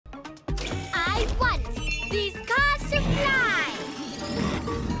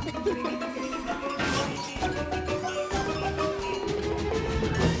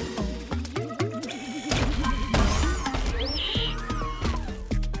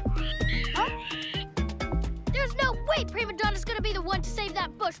There's no way Prima Donna's gonna be the one to save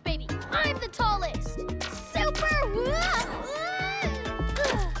that bush baby. I'm the tallest. Super!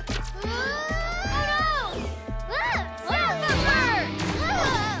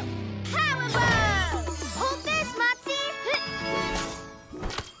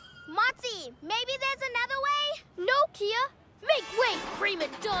 Maybe there's another way? No, Kiya. Make way, Prima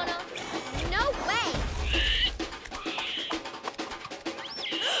Donna. No way.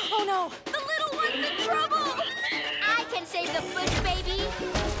 Oh no, the little one's in trouble. I can save the bush baby.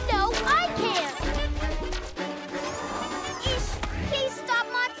 No, I can't. Ish, please stop,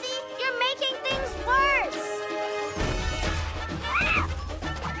 Motsie. You're making things worse.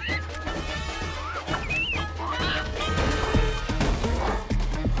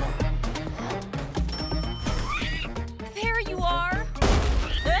 There you are.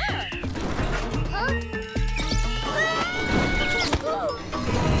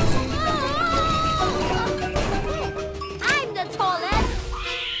 I'm the tallest.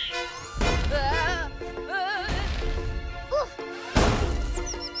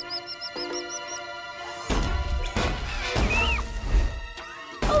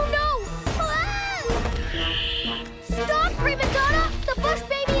 Oh no! Stop, Prima Donna! The bush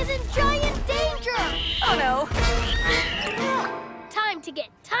baby is in giant danger! Oh no. Time to get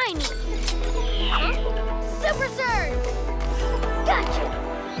tiny. Super Surge! Gotcha!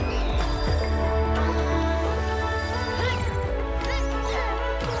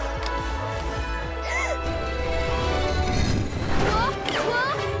 Whoa, whoa,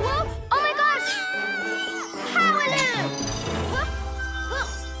 whoa! Oh my gosh! Howaloo!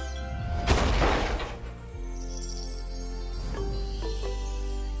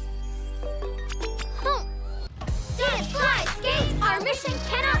 Dance, fly, skate! Our mission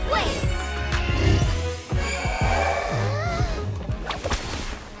cannot wait!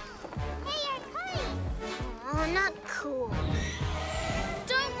 Hey, you're coming. Oh, not cool.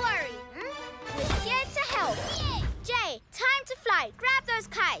 Don't worry. We're here to help. Jay, time to fly. Grab those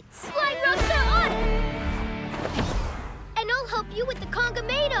kites. Flying roster on! And I'll help you with the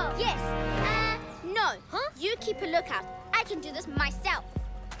conga-mato. Yes. No. Huh? You keep a lookout. I can do this myself.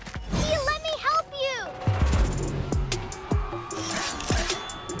 Kiya, let me help you!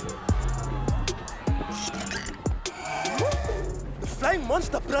 Flying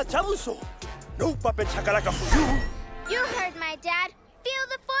monster Prachabuso. No puppet chakalaka for you. You heard my dad. Feel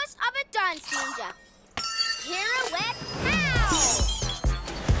the force of a dance ninja. Pirouette pow!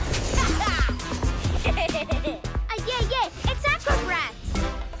 Yeah, it's Acrobrat.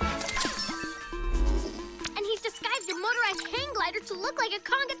 And he's disguised your motorized hang glider to look like a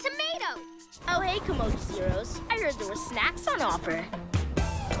conga tomato. Oh, hey, Kimoja Heroes. I heard there were snacks on offer.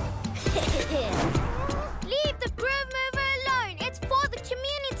 Leave the groove mover alone. It's for the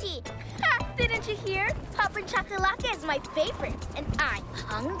community. Ha! Didn't you hear? Poppin' Chakalaka is my favorite, and I'm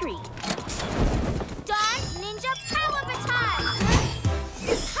hungry. Dance Ninja Power Baton!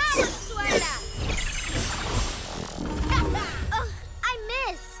 Power Swirler! Ugh, I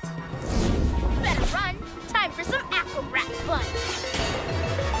missed. Better run. Time for some acrobat fun.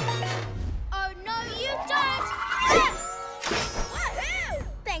 Oh, no, you don't! Woohoo!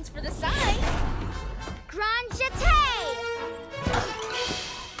 Thanks for the sign. Grand Jeté!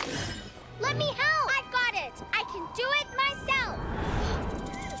 Let me help. I got it. I can do it myself.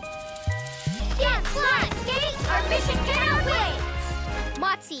 Dance, fly, skate! Our mission cannot wait!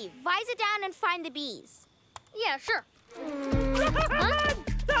 Motsie, visor down and find the bees. Yeah, sure.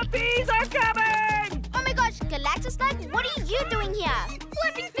 The bees are coming! Oh my gosh, Galactus Slug, what are you doing here?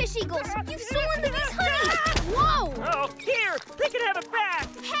 Flipping fish eagles! You've stolen the bees' honey! Whoa! Oh, here! They can have it back!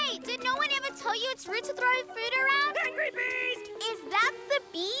 Hey, did no one ever tell you it's rude to throw food around? Angry bees! Is that the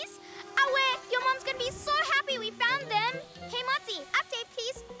bees? Aware, your mom's gonna be so happy we found them. Hey, Motsie, update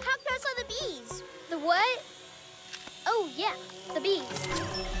please. How close are the bees? The what? Oh, yeah, the bees.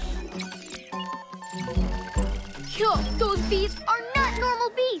 Yo, those bees are not normal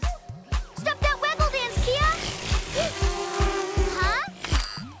bees. Stop that waggle dance, Kiya! Huh?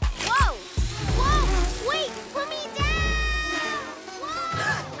 Whoa! Whoa! Wait, put me down!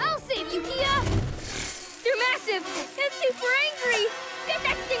 Whoa! I'll save you, Kiya! They're massive!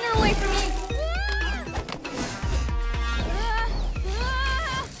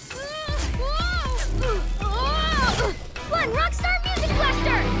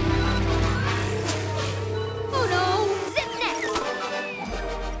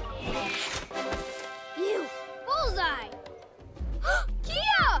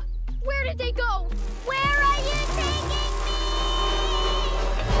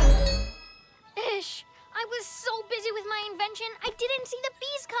 even see the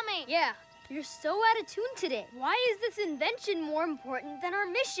bees coming. Yeah, you're so out of tune today. Why is this invention more important than our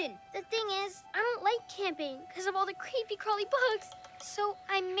mission? The thing is, I don't like camping because of all the creepy crawly bugs. So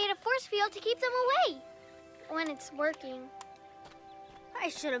I made a force field to keep them away. When it's working. I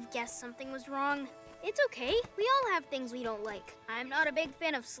should have guessed something was wrong. It's okay. We all have things we don't like. I'm not a big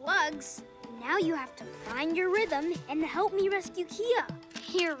fan of slugs. Now you have to find your rhythm and help me rescue Kiya.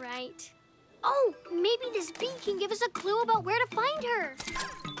 You're right. Oh, maybe this bee can give us a clue about where to find her.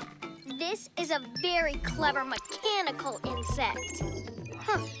 This is a very clever mechanical insect.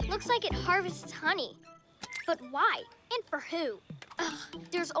 Huh, looks like it harvests honey. But why? And for who? Ugh,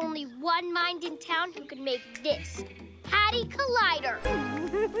 there's only one mind in town who can make this. Patty Collider.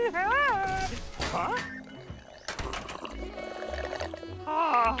 Huh?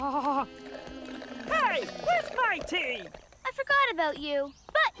 Oh. Hey, where's my tea? I forgot about you.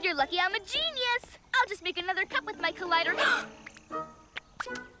 But you're lucky I'm a genius. I'll just make another cup with my collider.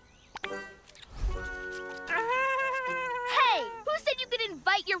 Hey, who said you could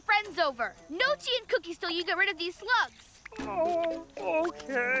invite your friends over? No tea and cookies till you get rid of these slugs. Oh,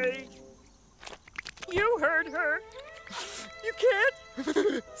 okay. You heard her. You can't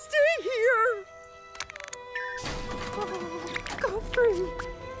stay here. Go free.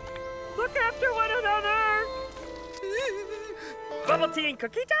 Look after one another. Bubble tea and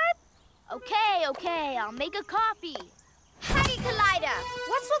cookie time? Okay, I'll make a copy. Patty Collider,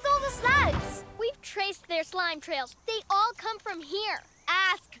 what's with all the slugs? We've traced their slime trails. They all come from here.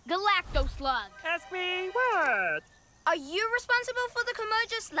 Ask Galacto Slug. Ask me what? Are you responsible for the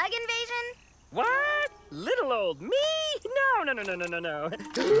Kimoja slug invasion? What? Little old me? No. No!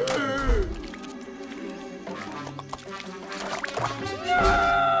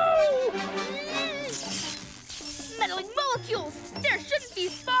 Meddling molecules! There shouldn't be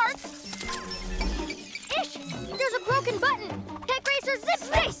sparks! Ish! There's a broken button! Heck Racer zip!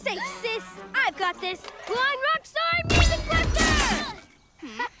 Stay safe, sis! I've got this! Flying Rockstar Music Blaster!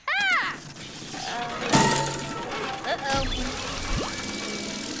 Ha-ha! Uh-oh.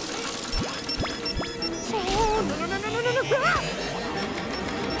 Oh, no.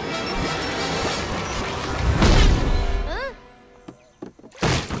 Huh?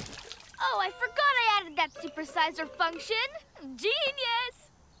 Oh, I forgot I added that supersizer function. Genius!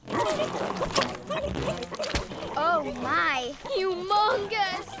 Oh my!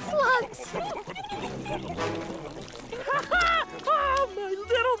 Humongous slugs! Oh, my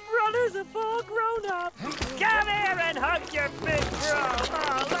little brothers have all grown up. Come here and hug your big bro.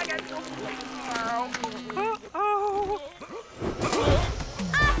 Oh, look at Uh-oh.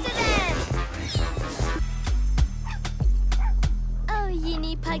 After them! Oh,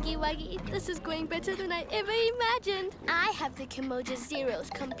 Yini Puggy Wuggy, this is going better than I ever imagined. I have the Kimoja Zeros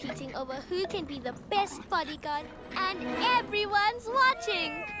competing over who can be the best bodyguard, and everyone's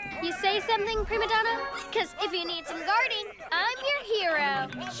watching. You say something, Prima Donna? Because if you need some guarding, I'm your hero.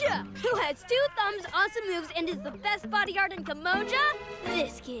 Sure. Who has 2 thumbs, awesome moves, and is the best bodyguard in Kimoja?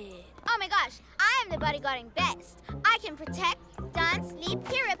 This kid. Oh my gosh, I am the bodyguarding best. I can protect, dance, sleep,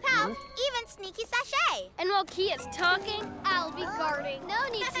 peer repel, even sneaky sachet. And while Kia's talking, I'll be guarding. No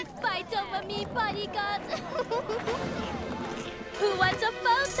need to fight over me, bodyguard. Who wants a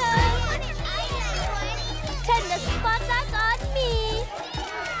photo? Turn the spotlight on me.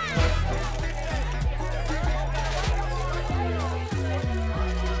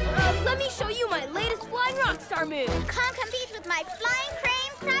 Let me show you my latest flying rockstar move. Can't compete with my flying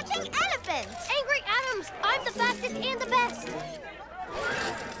crane crouching elephant. Angry Adams, I'm the fastest and the best.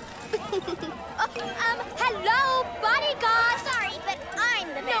 Hello, bodyguard. Sorry, but I'm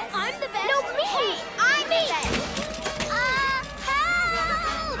the best. No, I'm the best. No, me. I'm the best.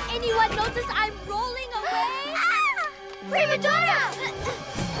 Help! Anyone notice I'm rolling away? Prima Donna!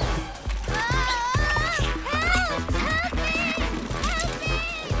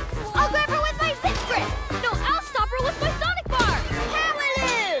 I'll grab her with my zip grip. No, I'll stop her with my sonic bar. Power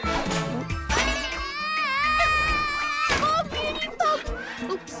loop! Oh, beauty poke.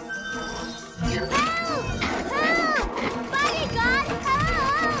 Oops. Help! Help! Bodyguard,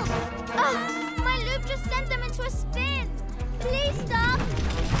 help! Oh, my loop just sent them into a spin. Please stop.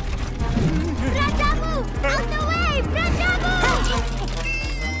 Bradamu! Out the way! Bradamu!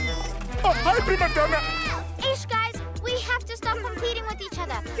 Oh, hi, Prima Donna. Ish, guys, we have to stop competing with each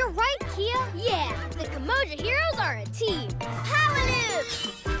other. You're right, Kia. Yeah, the Kimoja Heroes are a team. Power loop!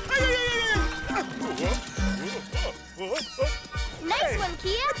 Nice one,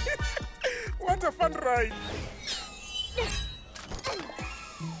 Kia. What a fun ride.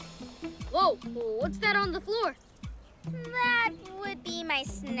 Whoa, what's that on the floor? That would be my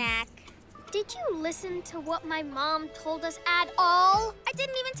snack. Did you listen to what my mom told us at all? I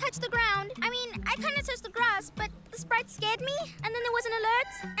didn't even touch the ground. I mean, I kind of touched the grass, but the sprite scared me, and then there was an alert,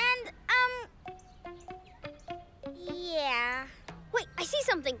 and, yeah. Wait, I see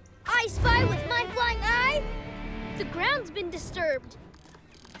something. I spy with my flying eye. The ground's been disturbed.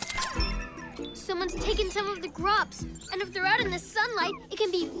 Someone's taken some of the grubs, and if they're out in the sunlight, it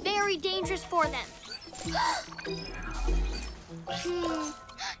can be very dangerous for them.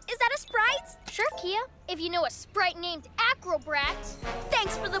 Is that a sprite? Sure, Kiya. If you know a sprite named Acrobrat.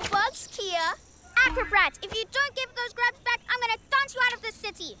 Thanks for the bugs, Kiya. Acrobrat, if you don't give those grubs back, I'm gonna dance you out of this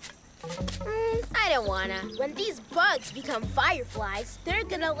city. I don't wanna. When these bugs become fireflies, they're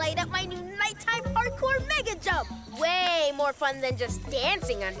gonna light up my new nighttime hardcore mega jump. Way more fun than just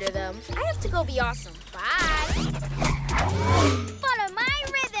dancing under them. I have to go be awesome. Bye. Follow my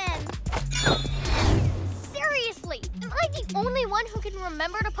rhythm. Seriously, am I the only one who can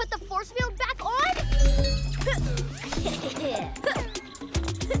remember to put the force field back on?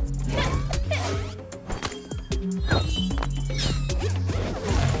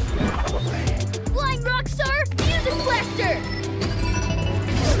 Flying Rockstar, Music Blaster!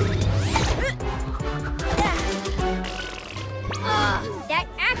 That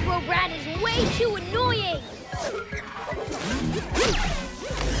Acrobrat is way too annoying!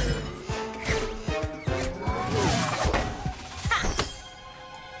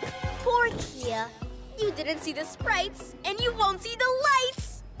 Poor Kiya. You didn't see the sprites, and you won't see the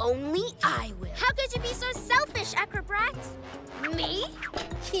lights. Only I will. How could you be so selfish, Acrobrat? Me?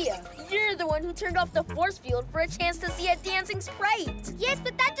 Kiya, you're the one who turned off the force field for a chance to see a dancing sprite. Yes,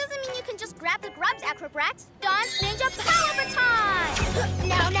 but that doesn't mean you can just grab the grubs, Acrobrat. Dance Ninja Power Baton!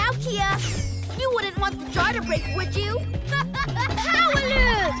 Now, Kiya. You wouldn't want the jar to break, would you? Power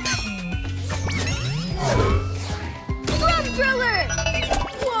Loop! Drum Driller!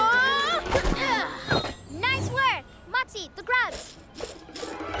 Whoa! Nice work! Motsie, the grubs!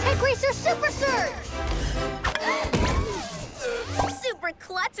 Tech Racer Super Surge! Super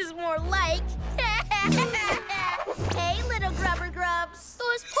Klutz is more like. Hey, little grubber grubs.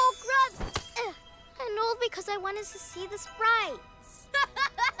 Those poor grubs! And all because I wanted to see the sprites.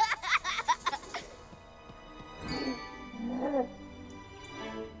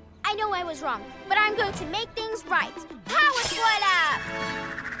 I know I was wrong, but I'm going to make things right. Power Spoiler!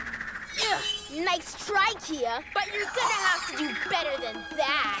 Nice try, Kiya, but you're gonna have to do better than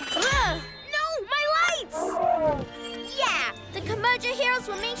that. No, my lights! Yeah, the Kimoja Heroes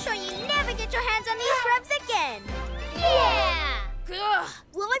will make sure you never get your hands on these grubs again. Yeah! Ugh.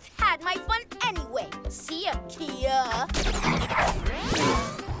 Well, I've had my fun anyway. See ya, Kiya.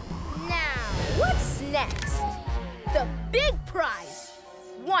 Now, what's next? The big prize.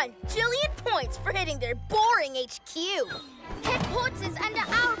 1 jillion points for hitting their boring HQ. Headquarters is under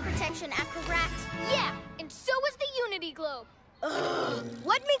our protection, Acrobrat. Yeah, and so is the Unity Globe.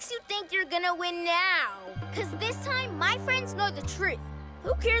 What makes you think you're gonna win now? Because this time, my friends know the truth.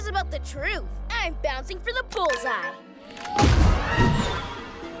 Who cares about the truth? I'm bouncing for the bullseye.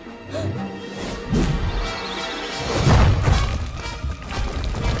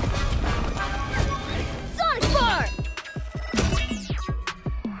 Sonic Bar!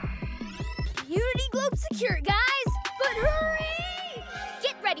 Unity Globe secure, guys! But hurry!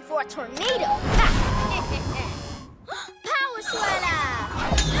 Get ready for a tornado! Power Swirler!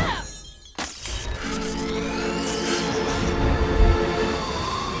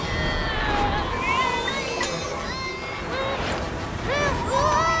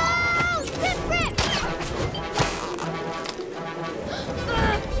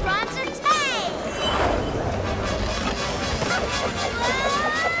 Bronzer tank!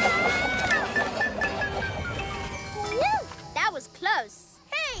 Woo! That was close.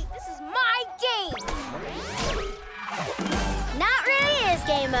 Hey, this is my game! Not really is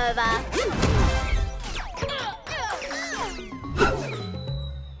game over.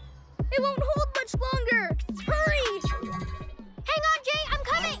 It won't hold much longer. Hurry! Hang on, Jay, I'm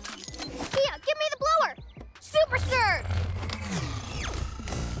coming! Kiya, give me the blower! Super Surge!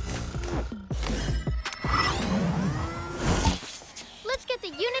 Let's get the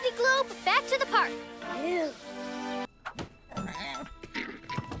Unity Globe back to the park.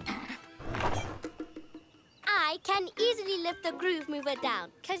 I can easily lift the groove mover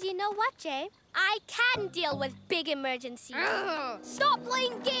down. Because you know what, Jay? I can deal with big emergencies. Stop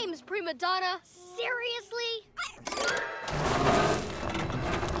playing games, prima donna. Seriously?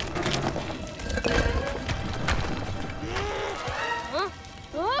 Huh?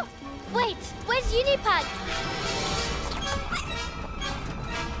 Wait, where's Unipug?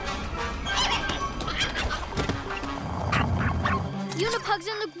 Pug's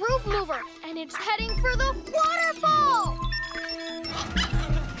in the groove mover, and it's heading for the waterfall!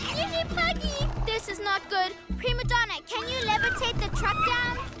 Uni Puggy! This is not good. Prima Donna, can you levitate the truck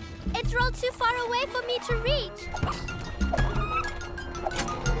down? It's rolled too far away for me to reach.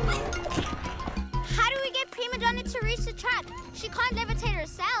 How do we get Prima Donna to reach the truck? She can't levitate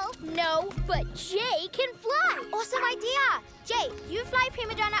herself. No, but Jay can fly! Awesome idea! Jay, you fly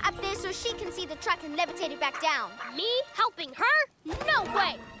Prima Donna up there so she can see the truck and levitate it back down. Me helping her? No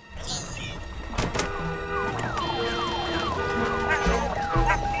way!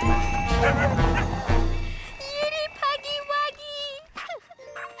 Uni Puggy Wuggy!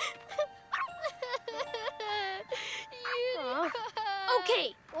 Okay,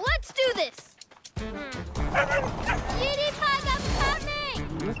 let's do this! Uni Pug, I'm coming!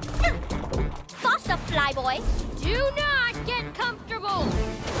 Faster, Flyboy! Do not get comfortable!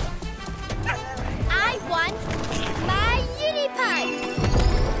 I want my Uni Pug!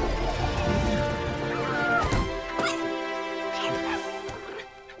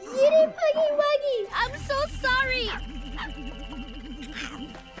 Uni Puggy Wuggy! I'm so sorry!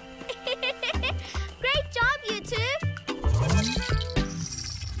 Great job, you two!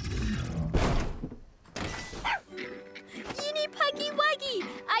 Uni Puggy Wuggy!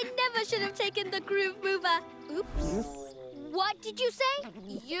 I never should have taken the groove mover. Oops. What did you say?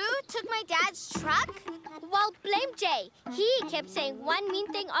 You took my dad's truck? Well, blame Jay. He kept saying one mean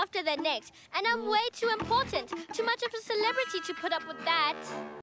thing after the next, and I'm way too important. Too much of a celebrity to put up with that.